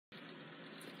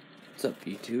What's up,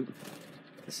 YouTube?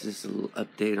 This is a little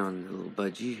update on the little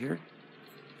budgie here.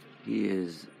 He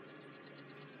is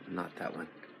not that one.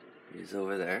 He's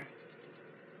over there.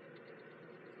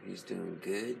 He's doing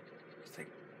good. He's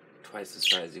like twice the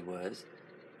size he was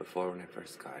before when I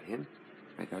first got him.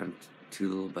 I got him two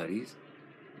little buddies.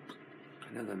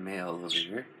 Another male over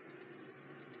here.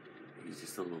 He's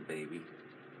just a little baby,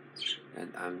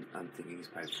 and I'm thinking he's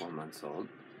probably 4 months old.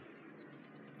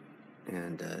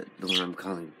 And the one I'm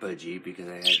calling Budgie because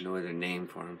I had no other name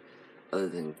for him other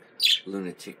than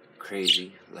lunatic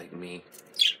crazy like me.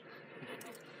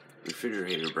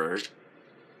 Refrigerator bird.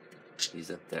 He's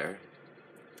up there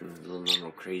doing his little normal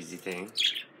crazy thing.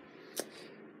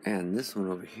 And this one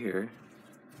over here,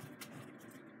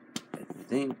 I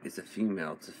think it's a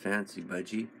female. It's a fancy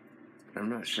budgie, but I'm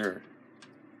not sure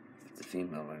if it's a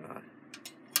female or not.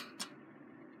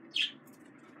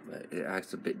 But it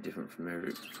acts a bit different from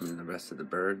the rest of the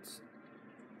birds.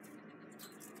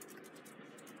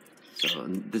 So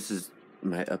this is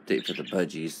my update for the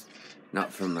budgies,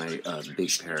 not for my big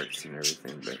parrots and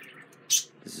everything, but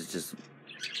this is just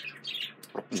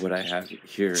what I have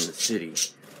here in the city.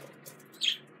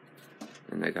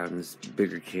 And I got in this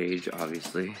bigger cage,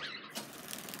 obviously.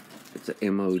 It's a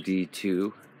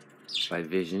MOD2 by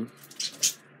Vision,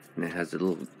 and it has a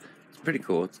little. It's pretty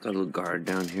cool. It's got a little guard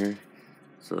down here,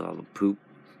 so all the poop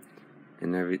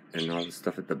and all the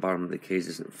stuff at the bottom of the cage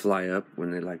doesn't fly up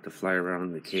when they like to fly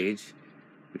around the cage,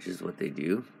 which is what they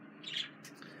do.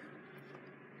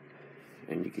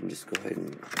 And you can just go ahead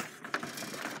and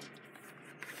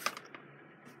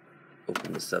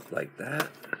open this up like that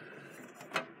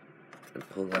and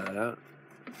pull that out.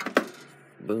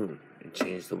 Boom, and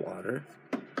change the water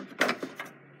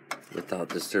without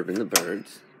disturbing the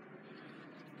birds.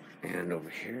 And over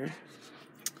here,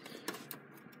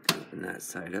 open that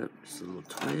side up, just a little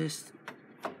twist,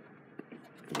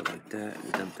 go like that,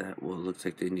 and dump that. Well, it looks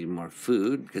like they need more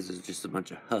food because there's just a bunch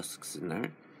of husks in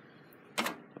there.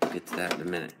 I'll get to that in a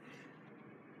minute.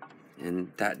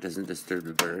 And that doesn't disturb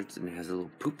the birds, and it has a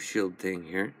little poop shield thing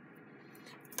here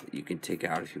that you can take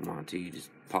out if you want to. You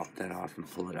just pop that off and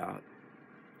pull it out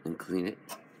and clean it.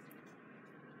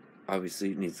 Obviously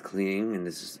it needs cleaning, and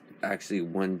this is actually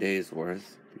 1 day's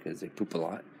worth because they poop a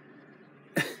lot.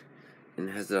 And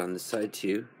it has it on the side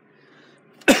too.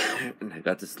 And I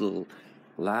got this little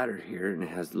ladder here, and it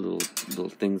has little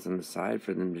things on the side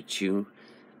for them to chew,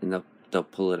 and they'll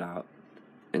pull it out.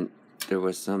 And there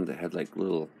was some that had like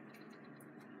little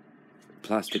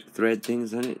plastic thread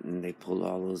things on it, and they pulled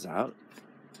all those out,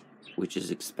 which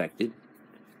is expected.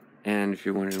 And if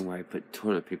you're wondering why I put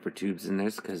toilet paper tubes in there,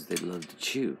 it's because they love to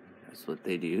chew. That's what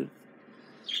they do.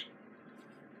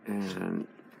 And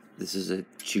this is a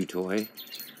chew toy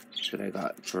that I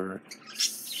got for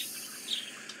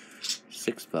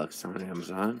 $6 on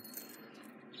Amazon.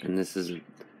 And this is a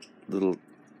little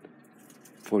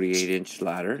 48-inch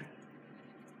ladder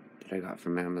that I got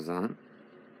from Amazon.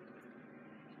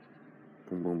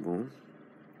 Boom, boom, boom.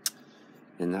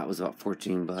 And that was about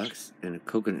 $14. And a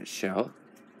coconut shell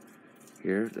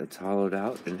here that's hollowed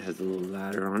out and has a little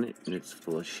ladder on it, and it's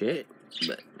full of shit,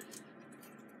 but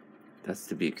that's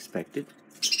to be expected.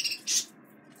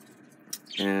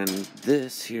 And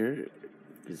this here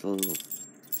is a little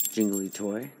jingly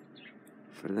toy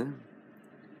for them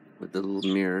with the little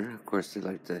mirror. Of course, they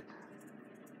like to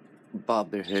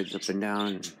bob their heads up and down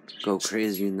and go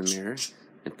crazy in the mirror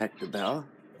and peck the bell.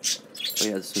 Oh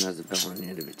yeah, this one has a bell on the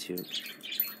end of it too.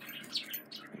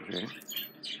 Okay.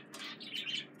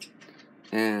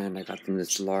 And I got them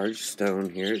this large stone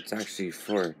here. It's actually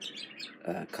for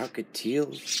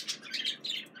cockatiels,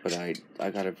 but I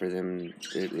got it for them.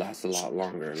 It lasts a lot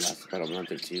longer. It lasts about a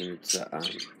month or two. It's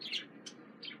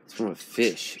from a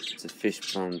fish. It's a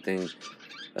fish bone thing,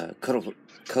 cuttle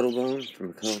bone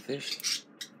from a cuttlefish.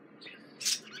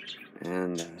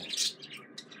 And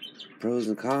pros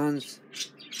and cons.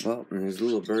 Well, and there's a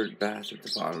little bird bath at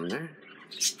the bottom there.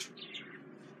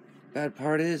 Bad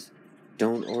part is,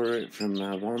 don't order it from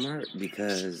Walmart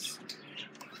because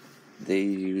they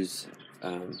use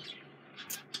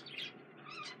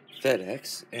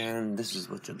FedEx, and this is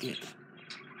what you'll get.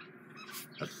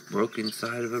 A broken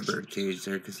side of a bird cage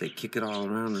there because they kick it all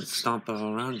around and stomp it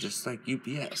all around just like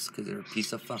UPS because they're a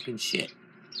piece of fucking shit.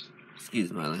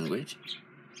 Excuse my language.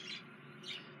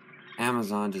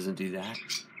 Amazon doesn't do that.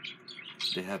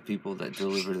 They have people that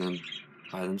deliver them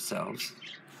by themselves,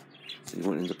 so you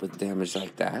won't end up with damage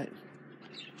like that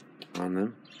on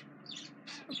them.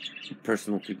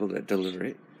 Personal people that deliver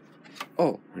it.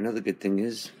 Oh, another good thing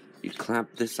is you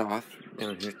clamp this off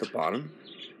down here at the bottom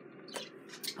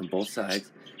on both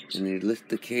sides, and then you lift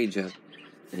the cage up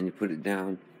and you put it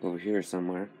down over here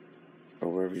somewhere, or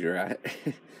wherever you're at.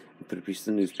 Put a piece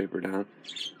of newspaper down,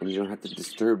 and you don't have to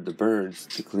disturb the birds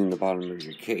to clean the bottom of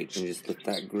your cage. And just lift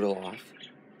that grill off,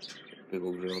 big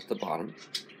old grill at the bottom,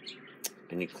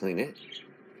 and you clean it,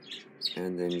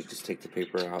 and then you just take the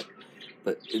paper out.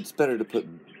 But it's better to put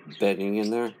bedding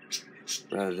in there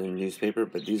rather than newspaper.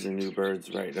 But these are new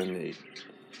birds, right? And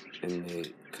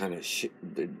they kind of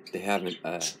they haven't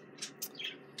what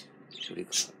do you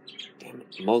call it? Damn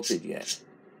it, molted yet.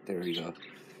 There we go.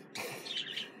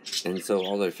 And so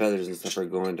all their feathers and stuff are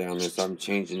going down there, so I'm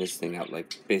changing this thing out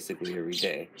like basically every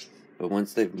day. But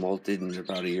once they've molted and they're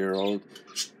about a year old,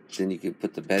 then you can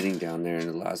put the bedding down there and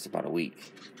it lasts about a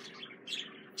week.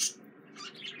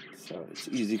 So it's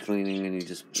easy cleaning, and you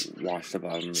just wash the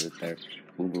bottom of it there,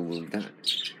 boom, boom, boom, done.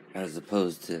 As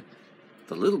opposed to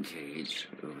the little cage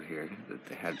over here that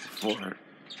they had before.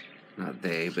 Not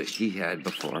they, but he had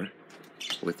before,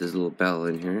 with his little bell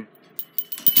in here,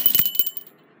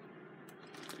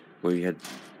 where you had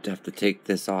to have to take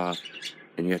this off,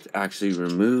 and you have to actually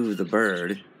remove the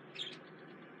bird,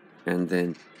 and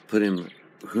then put him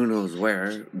who knows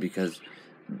where, because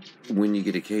when you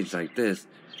get a cage like this,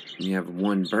 and you have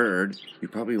one bird, you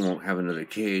probably won't have another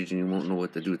cage, and you won't know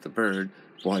what to do with the bird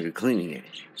while you're cleaning it.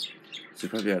 So you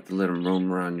probably have to let him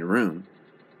roam around your room,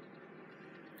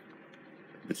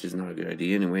 which is not a good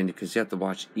idea anyway, because you have to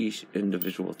wash each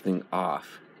individual thing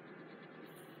off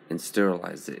and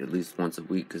sterilize it at least once a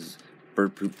week, because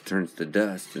bird poop turns to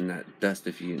dust, and that dust,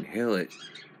 if you inhale it,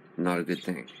 not a good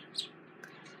thing.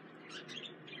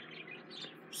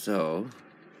 So,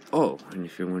 oh, and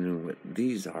if you're wondering what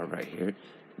these are right here,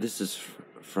 this is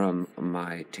from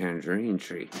my tangerine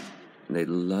tree. And they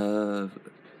love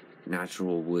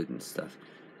natural wood and stuff,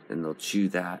 and they'll chew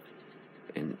that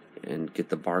and get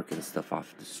the bark and stuff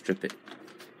off to strip it,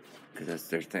 because that's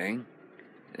their thing.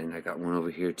 And I got one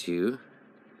over here too,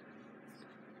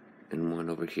 and one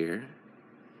over here.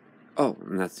 Oh,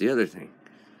 and that's the other thing.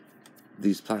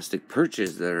 These plastic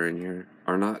perches that are in here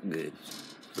are not good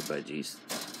for budgies.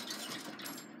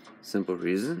 Simple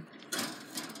reason.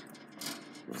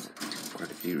 Well,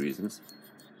 quite a few reasons.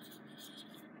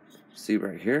 See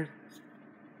right here?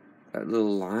 That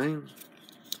little line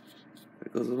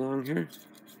that goes along here?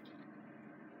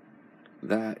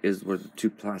 That is where the two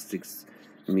plastics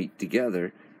meet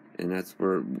together. And that's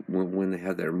where, when they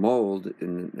have their mold,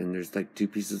 and there's like two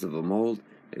pieces of a mold,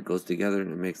 it goes together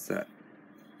and it makes that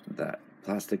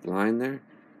plastic line there.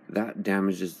 That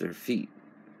damages their feet,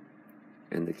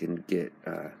 and they can get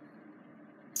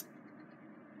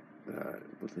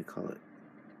what do they call it?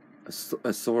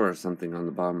 A sore or something on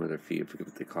the bottom of their feet. I forget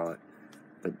what they call it.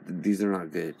 But these are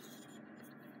not good.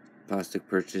 Plastic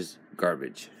perches,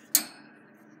 garbage.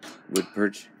 Wood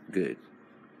perch, good.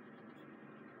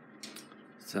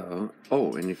 So,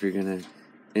 oh, and if you're gonna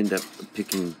end up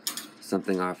picking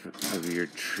something off of your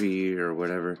tree or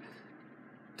whatever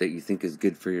that you think is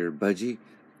good for your budgie,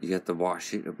 you have to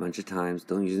wash it a bunch of times.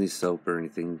 Don't use any soap or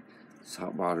anything, just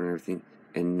hot water and everything,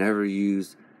 and never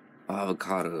use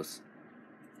avocados,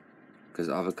 because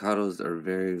avocados are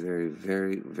very, very,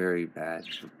 very, very bad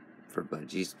for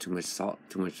budgies. Too much salt,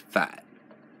 too much fat,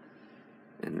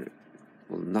 and it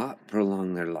will not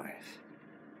prolong their life.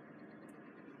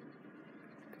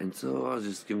 And so I'll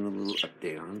just give them a little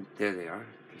update on. There they are.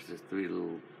 There's the 3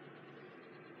 little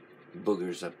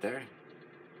boogers up there.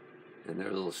 And they're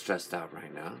a little stressed out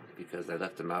right now because I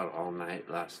left them out all night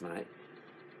last night.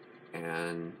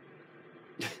 And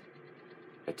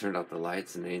I turned out the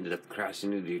lights, and they ended up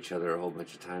crashing into each other a whole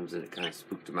bunch of times, and it kind of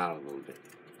spooked them out a little bit.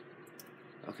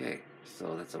 Okay,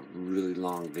 so that's a really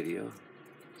long video.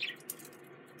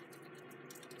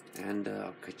 And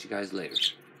I'll catch you guys later.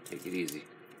 Take it easy.